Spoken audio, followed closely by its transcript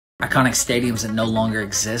Iconic stadiums that no longer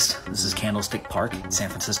exist. This is Candlestick Park in San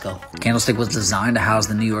Francisco. Candlestick was designed to house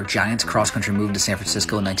the New York Giants. Cross-country moved to San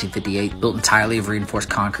Francisco in 1958. Built entirely of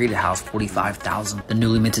reinforced concrete, it housed 45,000. The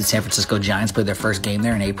newly minted San Francisco Giants played their first game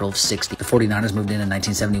there in April of '60. The 49ers moved in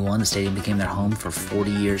 1971. The stadium became their home for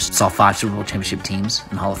 40 years. It saw 5 Super Bowl championship teams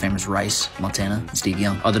and Hall of Famers Rice, Montana, and Steve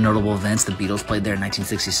Young. Other notable events, the Beatles played there in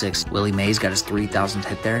 1966. Willie Mays got his 3,000th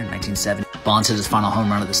hit there in 1970. Bonds hit his final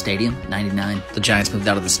home run at the stadium in '99. The Giants moved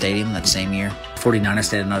out of the stadium that same year. The 49ers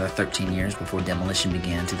stayed another 13 years before demolition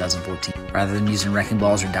began in 2014. Rather than using wrecking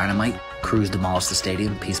balls or dynamite, crews demolished the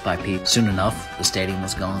stadium piece by piece. Soon enough, the stadium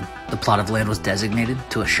was gone. The plot of land was designated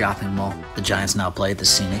to a shopping mall. The Giants now play at the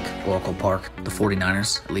scenic Oracle Park. The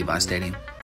 49ers at Levi Stadium.